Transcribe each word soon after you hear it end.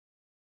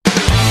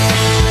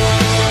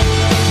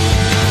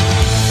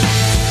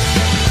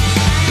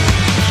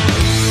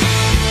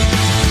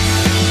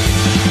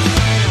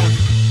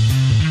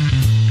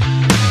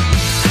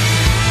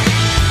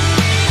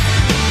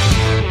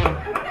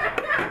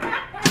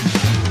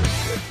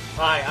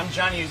Hi, I'm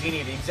Johnny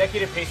Uzzini, the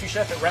Executive Pastry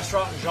Chef at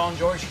Restaurant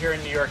Jean-Georges here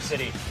in New York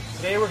City.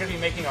 Today we're going to be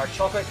making our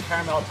chocolate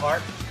caramel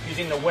tart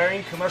using the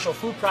Waring commercial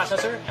food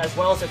processor as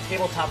well as a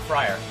tabletop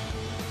fryer.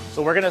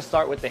 So we're going to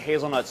start with the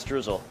hazelnut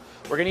streusel.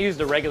 We're going to use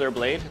the regular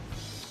blade,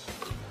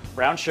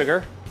 brown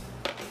sugar,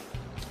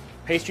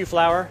 pastry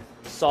flour,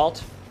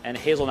 salt, and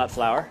hazelnut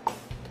flour,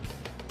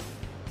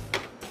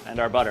 and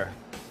our butter.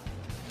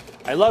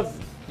 I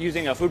love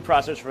using a food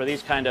processor for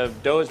these kind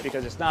of doughs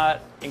because it's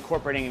not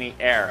incorporating any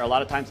air. A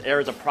lot of times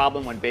air is a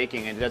problem when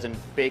baking and it doesn't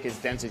bake as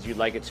dense as you'd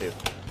like it to.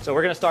 So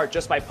we're going to start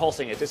just by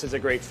pulsing it. This is a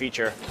great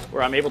feature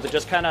where I'm able to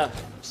just kind of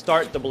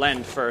start the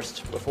blend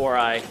first before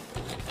I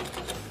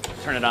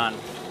turn it on.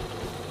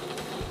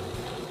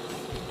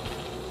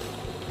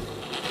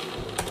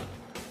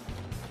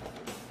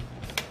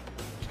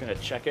 Just going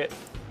to check it.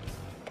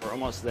 We're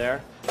almost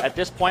there. At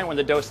this point, when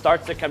the dough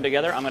starts to come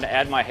together, I'm going to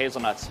add my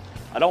hazelnuts.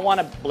 I don't want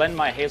to blend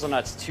my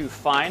hazelnuts too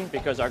fine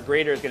because our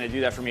grater is going to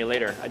do that for me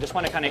later. I just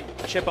want to kind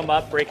of chip them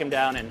up, break them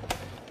down, and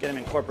get them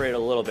incorporated a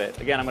little bit.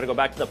 Again, I'm going to go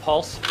back to the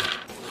pulse.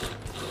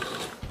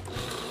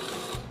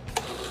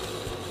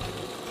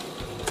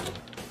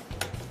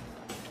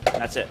 And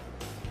that's it.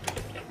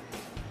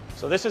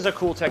 So this is a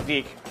cool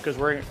technique because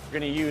we're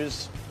going to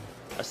use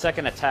a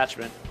second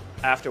attachment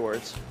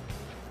afterwards.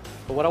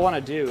 But what I want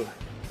to do,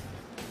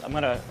 I'm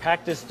going to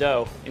pack this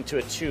dough into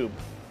a tube.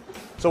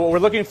 So what we're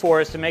looking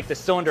for is to make the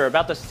cylinder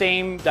about the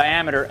same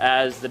diameter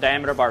as the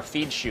diameter of our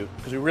feed chute,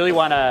 because we really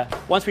want to,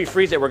 once we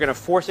freeze it, we're going to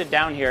force it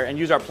down here and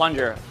use our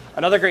plunger.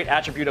 Another great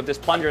attribute of this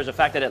plunger is the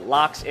fact that it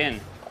locks in.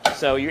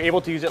 So you're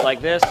able to use it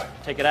like this,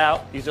 take it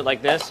out, use it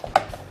like this.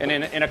 And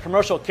in a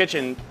commercial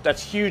kitchen,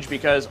 that's huge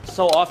because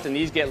so often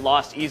these get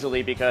lost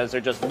easily because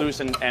they're just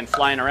loose and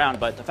flying around.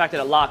 But the fact that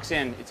it locks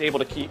in, it's able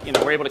to keep,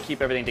 we're able to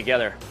keep everything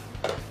together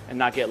and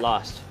not get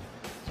lost.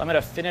 So I'm going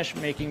to finish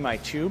making my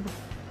tube.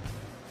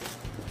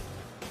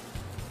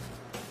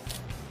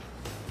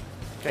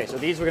 Okay, so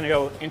these we're going to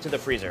go into the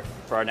freezer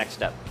for our next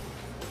step.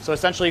 So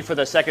essentially for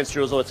the second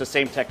streusel, it's the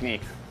same technique.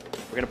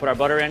 We're going to put our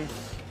butter in,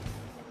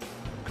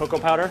 cocoa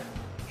powder,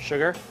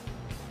 sugar,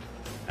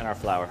 and our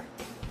flour.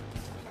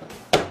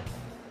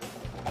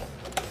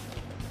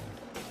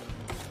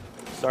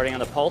 Starting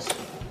on the pulse.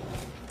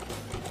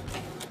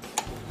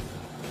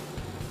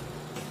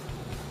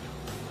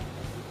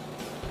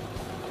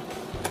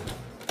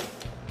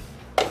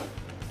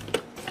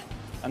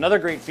 Another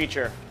great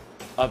feature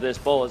of this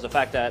bowl is the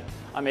fact that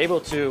I'm able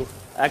to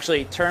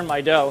actually turn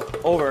my dough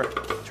over,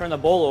 turn the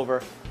bowl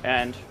over,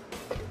 and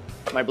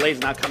my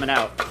blade's not coming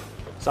out.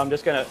 So I'm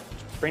just going to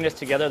bring this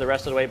together the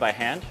rest of the way by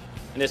hand,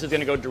 and this is going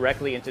to go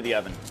directly into the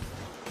oven.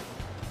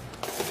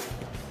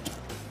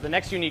 The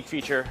next unique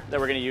feature that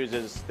we're going to use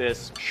is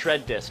this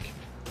shred disc.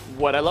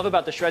 What I love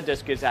about the shred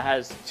disc is it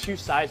has two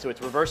sides, so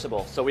it's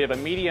reversible. So we have a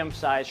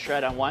medium-sized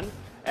shred on one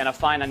and a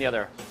fine on the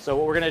other. So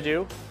what we're going to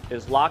do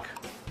is lock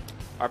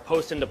our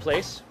post into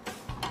place,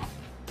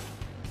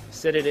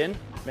 sit it in,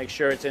 make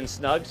sure it's in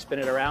snug, spin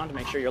it around,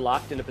 make sure you're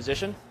locked into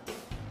position.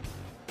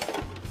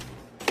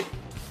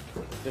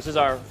 This is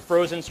our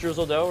frozen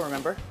streusel dough,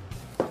 remember?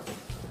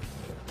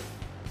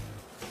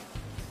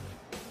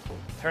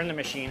 Turn the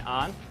machine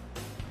on.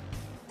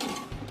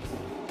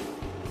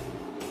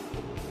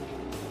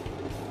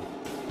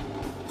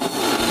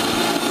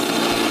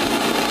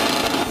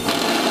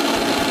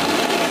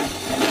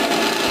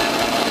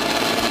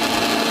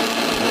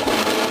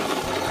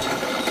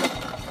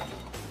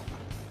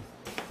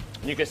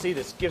 You can see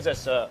this gives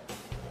us a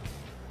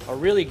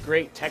really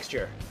great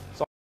texture.